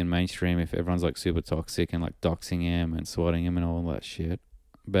like big and mainstream if everyone's like super toxic and like doxing him and swatting him and all that shit.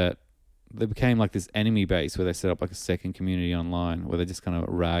 But they became like this enemy base where they set up like a second community online where they just kind of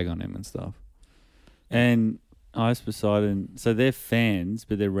rag on him and stuff. And Ice Poseidon, so they're fans,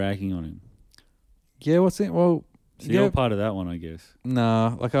 but they're ragging on him. Yeah, what's it? Well, So yeah, you're part of that one, I guess.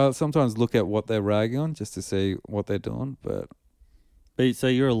 nah. Like I sometimes look at what they're ragging on just to see what they're doing, but But so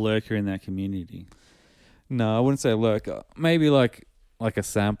you're a lurker in that community. no, I wouldn't say lurker. Maybe like a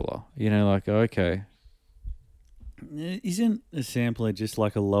sampler. You know, like okay, Isn't a sampler just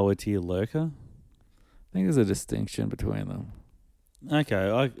like a lower tier lurker? I think there's a distinction between them. Okay,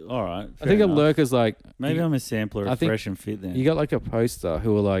 all right. I think fair a enough. lurker's like Maybe I'm a sampler I of think Fresh and Fit then. you got like a poster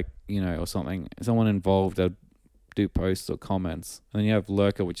who are like, you know, or something, someone involved, they'll do posts or comments. And then you have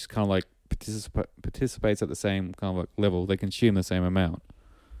lurker, which is kind of like participates at the same kind of like level. They consume the same amount,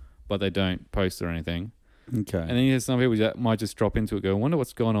 but they don't post or anything. Okay. And then you have some people that might just drop into it, go, I wonder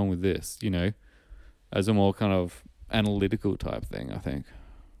what's going on with this, you know, as a more kind of analytical type thing, I think.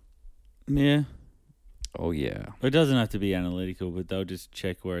 Yeah. Oh, yeah. It doesn't have to be analytical, but they'll just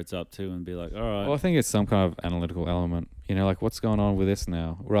check where it's up to and be like, all right. Well, I think it's some kind of analytical element, you know, like what's going on with this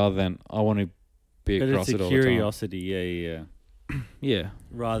now, rather than I want to be but across it's it a all the time. curiosity, yeah. Yeah.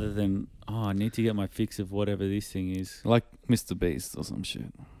 Rather than, I need to get my fix of whatever this thing is. Like Mr. Beast or some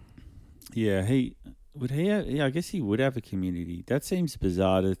shit. Yeah, I guess he would have a community. That seems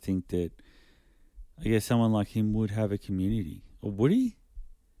bizarre to think that, I guess someone like him would have a community. Or would he?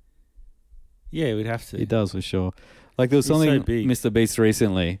 Yeah, he would have to. He does for sure. Like there was He's so something big. Mr. Beast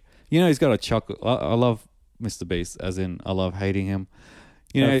recently. You know, he's got a chocolate. I love Mr. Beast, as in I love hating him.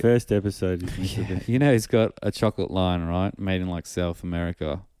 You know, Our first episode is Mr. yeah, Beast. you know, he's got a chocolate line, right, made in like South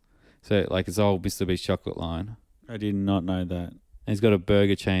America. So like it's old Mr. Beast chocolate line. I did not know that. And he's got a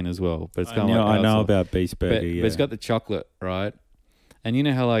burger chain as well, but it's I kind of know, like I know outside. about Beast Burger, but yeah. it's got the chocolate, right? And you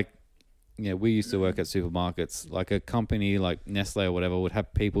know how like, yeah, we used to work at supermarkets. Like a company like Nestle or whatever would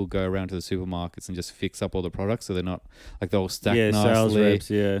have people go around to the supermarkets and just fix up all the products so they're not like they're all stacked yeah, nicely. sales reps,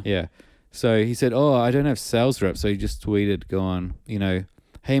 yeah. Yeah. So he said, "Oh, I don't have sales reps." So he just tweeted, "Going, you know,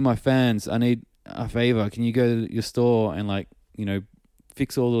 hey, my fans, I need a favor. Can you go to your store and like, you know,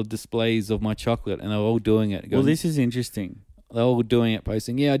 fix all the displays of my chocolate?" And they're all doing it. Well, this is interesting. They're all doing it,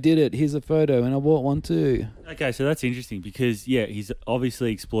 posting, "Yeah, I did it. Here's a photo, and I bought one too." Okay, so that's interesting because, yeah, he's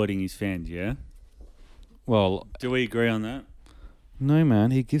obviously exploiting his fans, yeah? Well, Do we agree on that? no,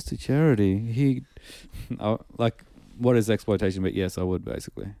 man. He gives to charity. He, like, what is exploitation? But yes, I would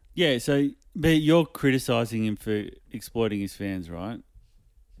basically. Yeah, so, but you're criticising him for exploiting his fans, right?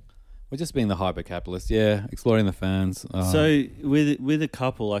 We're just being the hyper capitalist. Yeah, exploiting the fans. So with a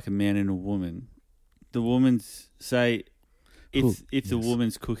couple, like a man and a woman, the woman's, say, if the yes.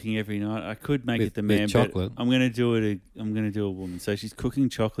 woman's cooking every night, I could make With- it the with man, chocolate. but I'm gonna do a woman. So she's cooking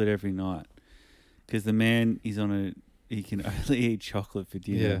chocolate every night because the man is he can only eat chocolate for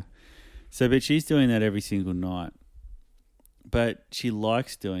dinner. Yeah. So, but she's doing that every single night, but she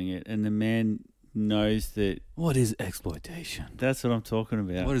likes doing it, and the man knows that. What is exploitation? That's what I'm talking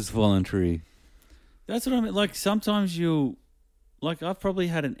about. What is voluntary? That's what I mean. Like sometimes you'll like I've probably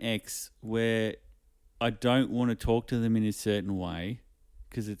had an ex where I don't want to talk to them in a certain way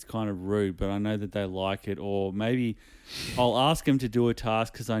because it's kind of rude, but I know that they like it. Or maybe I'll ask them to do a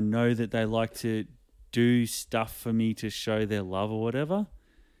task because I know that they like to do stuff for me to show their love or whatever.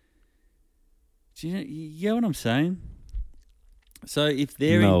 Do you get what I'm saying? So if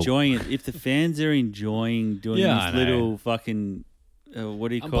they're enjoying it, if the fans are enjoying doing this little fucking, what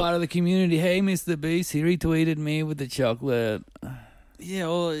do you I'm call part of the community. Hey, Mr. Beast, he retweeted me with the chocolate. Yeah,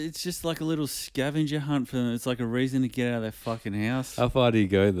 well, it's just like a little scavenger hunt for them. It's like a reason to get out of their fucking house. How far do you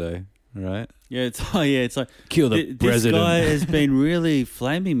go though? Right? Yeah, it's like Kill the this president. guy has been really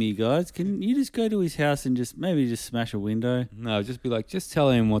flaming me, guys. Can you just go to his house and maybe just smash a window? No, just be like, just tell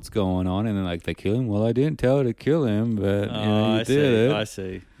him what's going on, and then like they kill him. Well, I didn't tell her to kill him, but you did it. I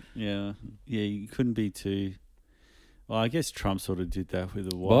see. Yeah, you couldn't be too. Well, I guess Trump sort of did that with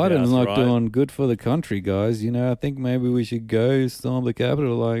the White House, Biden's not right? doing good for the country, guys. I think maybe we should go storm the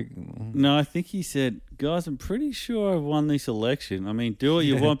Capitol. Like, No, I think he said, guys, I'm pretty sure I've won this election. I mean, do what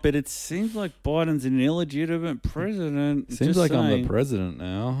you want, but it seems like Biden's an illegitimate president. seems Just like I'm saying. the president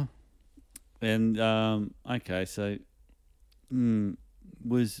now. And, okay, so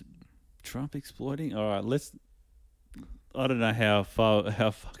was Trump exploiting? All right, I don't know how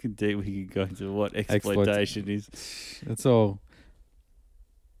fucking deep we could go into what exploitation is. That's all.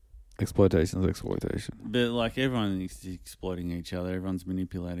 Exploitation is exploitation. But like everyone is exploiting each other, everyone's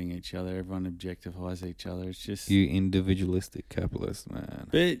manipulating each other, everyone objectifies each other. It's just You individualistic capitalist, man.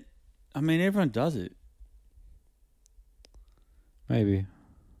 But I mean, everyone does it. Maybe.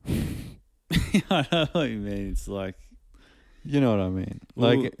 I know what you mean. It's like You know what I mean?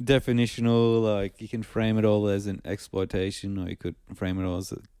 Well- Like definitional, like you can frame it all as an exploitation, or you could frame it all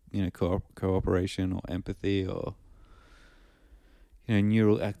as cooperation or empathy, or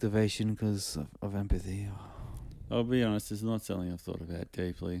neural activation because of empathy. I'll be honest, it's not something I've thought about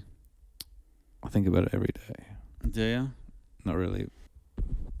deeply. I think about it every day. Do you? Not really.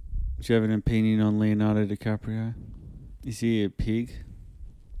 Do you have an opinion on Leonardo DiCaprio? Is he a pig?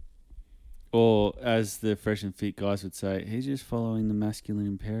 Or, as the Fresh and Fit guys would say, he's just following the masculine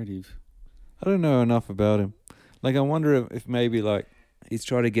imperative. I don't know enough about him. Like, I wonder if maybe like he's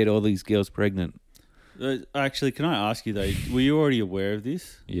trying to get all these girls pregnant. Actually, can I ask you though, were you already aware of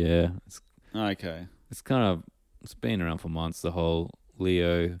this? Yeah, Okay. it's been around for months. The whole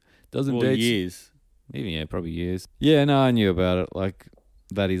Leo doesn't Well, date. years. Even probably years. Yeah, no, I knew about it. Like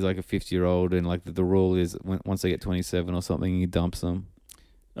that he's like a 50-year-old, and like the rule is once they get 27 or something, he dumps them.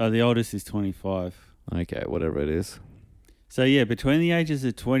 The oldest is 25. Okay, whatever it is. So, yeah, between the ages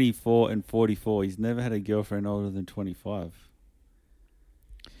of 24 and 44, he's never had a girlfriend older than 25.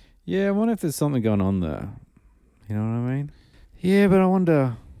 Yeah, I wonder if there's something going on there. You know what I mean? Yeah, but I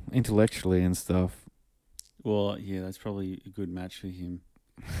wonder intellectually and stuff. Well, yeah, that's probably a good match for him.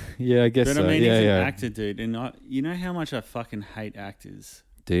 Yeah, I guess But so. I mean, yeah, he's yeah. an actor, dude, and you know how much I fucking hate actors.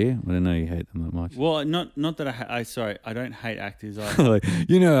 Do you? I didn't know you hate them that much. Well, not that I don't hate actors. Like,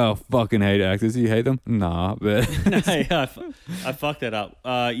 how I fucking hate actors. You hate them? Nah, but No, I fucked that up.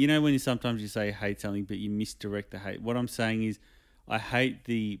 You know when sometimes you say hate something, but you misdirect the hate. What I'm saying is, I hate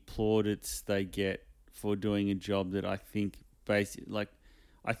the plaudits they get for doing a job that I think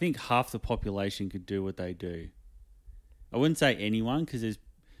I think half the population could do what they do. I wouldn't say anyone because there's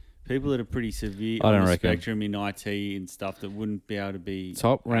people that are pretty severe on the spectrum in IT and stuff that wouldn't be able to be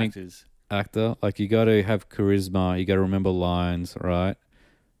top ranked actors. actor. Like you got to have charisma. You got to remember lines, right?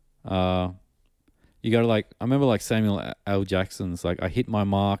 You got to I remember Samuel L. Jackson's I hit my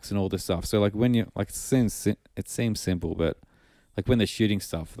marks and all this stuff. So when you it seems simple, but when they're shooting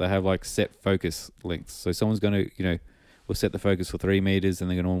stuff, they have set focus lengths. So someone's going to will set the focus for 3 meters and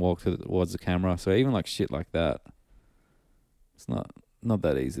they're going to walk towards the camera. So even shit like that, it's not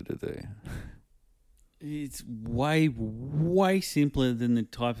that easy to do. It's way, way simpler than the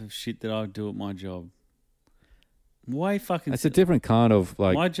type of shit that I do at my job. Way fucking. It's a different kind of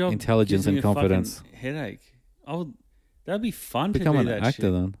my job intelligence gives me and confidence. A fucking headache. That'd be fun Become to do an that actor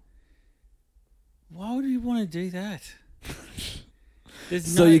shit. then. Why would you want to do that?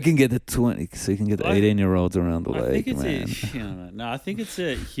 So you can get the 18-year-olds around the lake, man. I think it's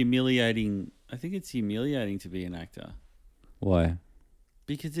a humiliating. I think it's humiliating to be an actor. Why?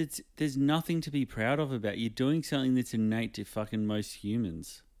 Because there's nothing to be proud of about. You're doing something that's innate to fucking most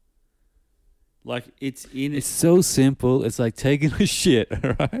humans. It's so simple. It's like taking a shit,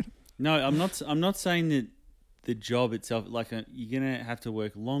 right? No, I'm not saying that the job itself. You're gonna have to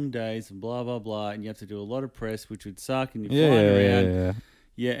work long days and blah blah blah, and you have to do a lot of press, which would suck, and you're flying around.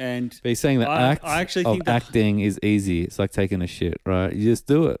 Yeah, and but he's saying the act I actually of think acting is easy. It's like taking a shit, right? You just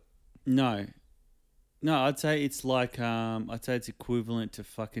do it. No. No, I'd say it's like I'd say it's equivalent to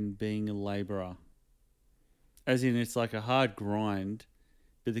fucking being a labourer. As in, it's like a hard grind,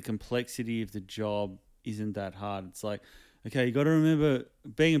 but the complexity of the job isn't that hard. It's like, okay, you got to remember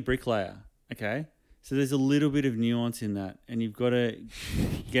being a bricklayer. Okay, so there's a little bit of nuance in that, and you've got to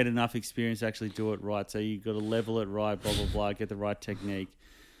get enough experience to actually do it right. So you've got to level it right, blah blah blah, get the right technique.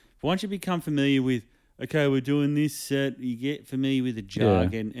 But once you become familiar with, okay, we're doing this set, you get familiar with the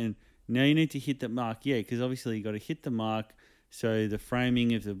jargon, and now you need to hit the mark. Yeah, because obviously you got to hit the mark. So the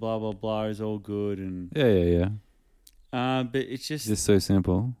framing of the blah blah blah is all good, and Yeah. but it's just So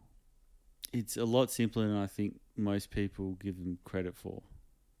simple. it's a lot simpler than I think most people give them credit for.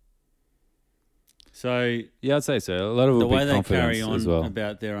 So Yeah, I'd say so. A lot of it the will way be they confidence carry on as well.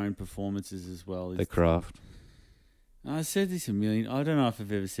 about their own performances as well is The craft. I said this a million. I don't know if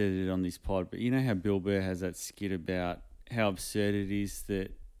I've ever said it on this pod, but you know how Bill Burr has that skit about how absurd it is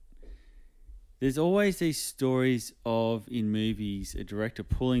that there's always these stories of, in movies, a director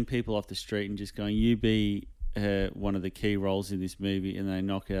pulling people off the street and just going, you be one of the key roles in this movie, and they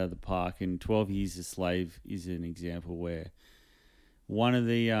knock it out of the park. And 12 Years a Slave is an example where one of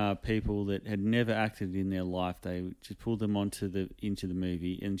the people that had never acted in their life, they just pulled them into the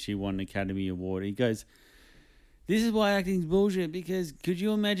movie, and she won an Academy Award. He goes, this is why acting's bullshit, because could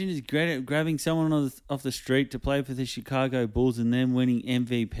you imagine just grabbing someone off the street to play for the Chicago Bulls and them winning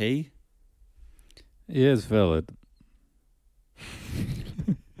MVP? Yeah, it's valid.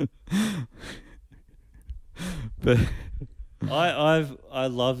 But I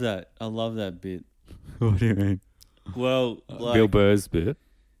love that. I love that bit. what do you mean? Well, like, Bill Burr's bit.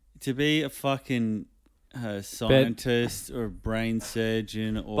 to be a fucking scientist or a brain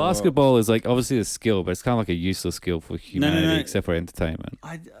surgeon or Basketball is like obviously a skill, but it's kind of like a useless skill for humanity, except for entertainment.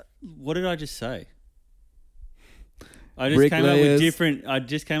 What did I just say? I just came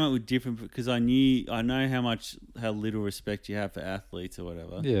up with different because I know how little respect you have for athletes or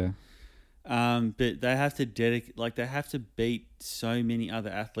whatever. Yeah. But they have to they have to beat so many other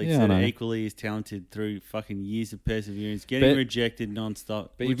athletes Yeah, that I are know. equally as talented through fucking years of perseverance, getting rejected nonstop.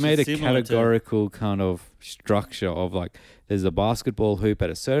 But which you've made a is similar to- categorical kind of structure of like there's a basketball hoop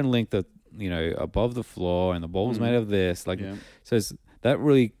at a certain length that above the floor, and the ball's made of this. Like, Yeah. so that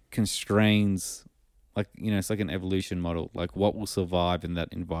really constrains. Like, it's like an evolution model. Like, what will survive in that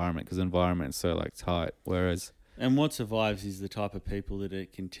environment? Because the environment is so like tight. Whereas, And what survives is the type of people that are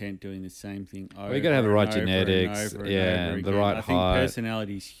content doing the same thing over you got to have the and right over and genetics, over and yeah, over and the again. right I think height.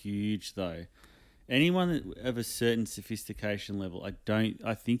 personality is huge, though. Anyone of a certain sophistication level,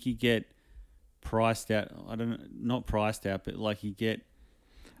 I think you get priced out. I don't know, not priced out, but like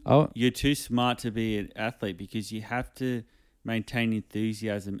you're too smart to be an athlete because you have to maintain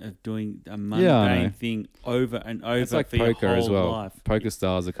enthusiasm of doing a mundane thing over and over. It's like for poker your whole as well. life. Poker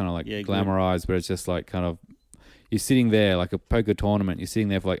stars are kind of like Yeah, glamorized, but it's just like kind of you're sitting there like a poker tournament. You're sitting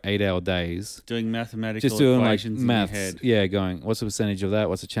there for like 8-hour days, Doing mathematical just doing like equations in your maths. head. Yeah, going what's the percentage of that?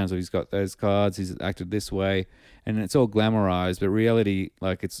 What's the chance of he's got those cards? He's acted this way, and it's all glamorized. But reality,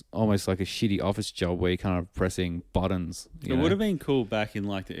 like it's almost like a shitty office job where you're kind of pressing buttons. It would have been cool back in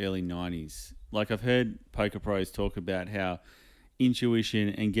like the early 90s. Like I've heard poker pros talk about how intuition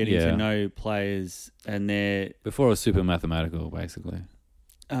and getting to know players and their before it was super mathematical, basically.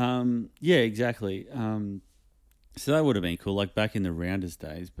 yeah, exactly. So that would have been cool, like back in the Rounders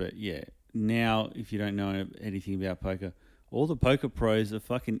days. But yeah, now if you don't know anything about poker, all the poker pros are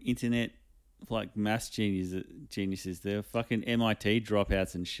fucking internet like maths geniuses. They're fucking MIT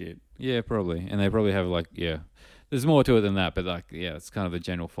dropouts and shit. Yeah, probably, and they probably have like there's more to it than that, but like it's kind of the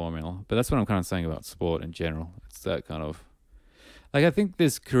general formula. But that's what I'm kind of saying about sport in general. It's that kind of. Like, I think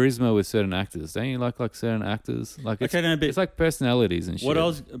there's charisma with certain actors. Don't you like certain actors? Like, it's like personalities and shit. What I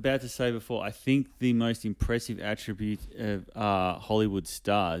was about to say before, I think the most impressive attribute of Hollywood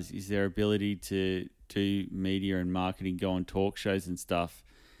stars is their ability to do media and marketing, go on talk shows and stuff,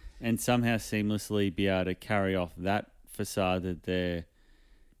 and somehow seamlessly be able to carry off that facade that they're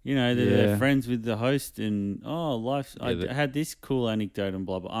friends with the host and, I had this cool anecdote and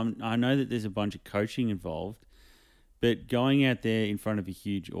blah, blah. I know that there's a bunch of coaching involved. But going out there in front of a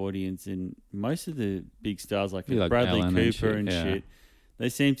huge audience, and most of the big stars like Bradley Ellen Cooper and shit, they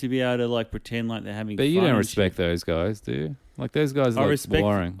seem to be able to like pretend like they're having fun. But you don't and respect shit. those guys, do you? Like those guys are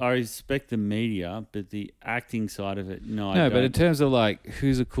boring. I respect the media, but the acting side of it, no, I No, don't. but in terms of like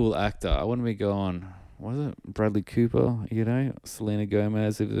who's a cool actor, I wouldn't be going. Was it Bradley Cooper? Selena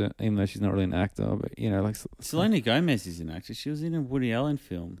Gomez, even though she's not really an actor, but like Selena Gomez is an actress. She was in a Woody Allen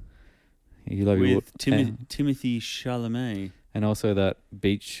film. You love with Timothy Chalamet, and also that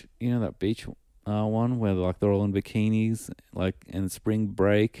beach, that beach one where like they're all in bikinis, like in spring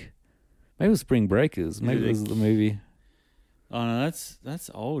break. Maybe it was Spring Breakers. Maybe Yeah, it was the movie. Oh no, that's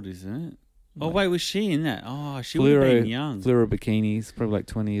old, isn't it? Oh wait, was she in that? Oh, she would have been young. Fluoro bikinis, probably like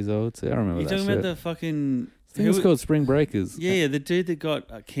 20 years old. So I remember You're that talking shit. about the fucking... I think it's called Spring Breakers. Yeah, the dude that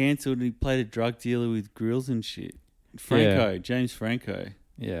got cancelled and he played a drug dealer with grills and shit. Franco, James Franco.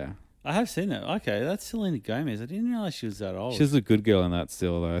 Yeah. I have seen that. Okay, that's Selena Gomez. I didn't realize she was that old. She's a good girl in that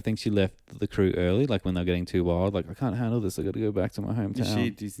still, though. I think she left the crew early, like when they're getting too wild. Like, I can't handle this. I got to go back to my hometown. Is she a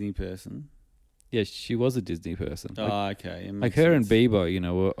Disney person? Yeah, she was a Disney person. Okay. It Like makes her sense. and Bieber, you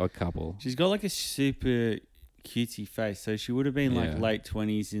know, were a couple. She's got like a super cutesy face. So she would have been like Yeah. late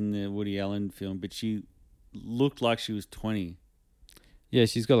 20s in the Woody Allen film, but she looked like she was 20. Yeah,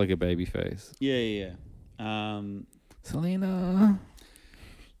 she's got like a baby face. Yeah. Selena.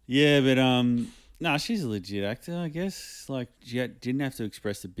 Yeah, but no, she's a legit actor, I guess. Like she didn't have to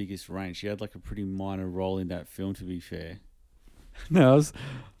express the biggest range. She had like a pretty minor role in that film, to be fair. No,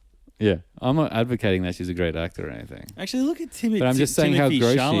 I'm not advocating that she's a great actor or anything. Actually, look at Timothy. But I'm just saying how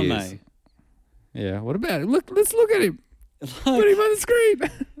gross Chalamet. she is. Yeah, what about it? Let's look at him. Put him Like, on the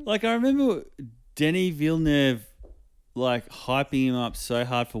screen. like I remember Denis Villeneuve like hyping him up so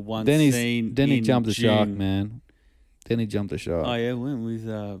hard for one scene. Denny in jumped the shark, June. man. Denny jumped the shark. Oh yeah, went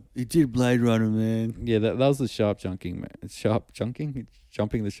with he did Blade Runner, man. Yeah, that was the sharp junking, man. Sharp junking?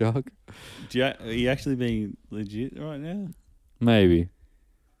 Jumping the shark? Are you actually being legit right now? Maybe.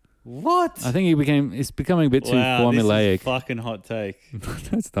 What? I think it's becoming a bit too Wow, formulaic. This is fucking hot take.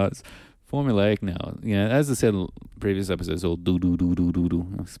 That's nuts. Formulaic now. You know, as I said in previous episodes, all do.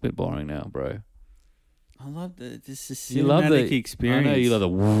 It's a bit boring now, bro. I love this is You love cinematic the experience. I know you love the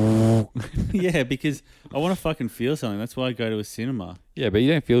woo. Yeah, because I want to fucking feel something. That's why I go to a cinema. Yeah, but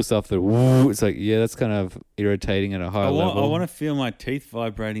you don't feel stuff that woo. It's like, yeah, that's kind of irritating at a high level. I want to feel my teeth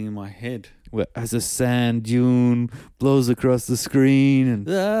vibrating in my head. As a sand dune blows across the screen and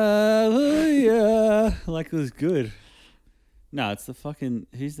Yeah, like it was good. No, it's the fucking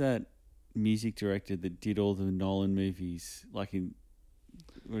who's that music director that did all the Nolan movies? Like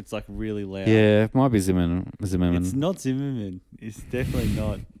where it's like really loud. yeah, it might be Zimmerman. It's not Zimmerman. It's definitely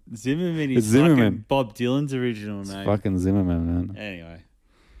not. Zimmerman It's is Zimmerman. fucking Bob Dylan's original It's name. fucking Zimmerman, man. Anyway,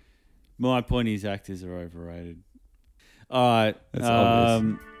 my point is actors are overrated. All right. That's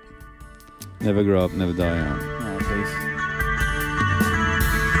obvious. Never grow up, never die young. No,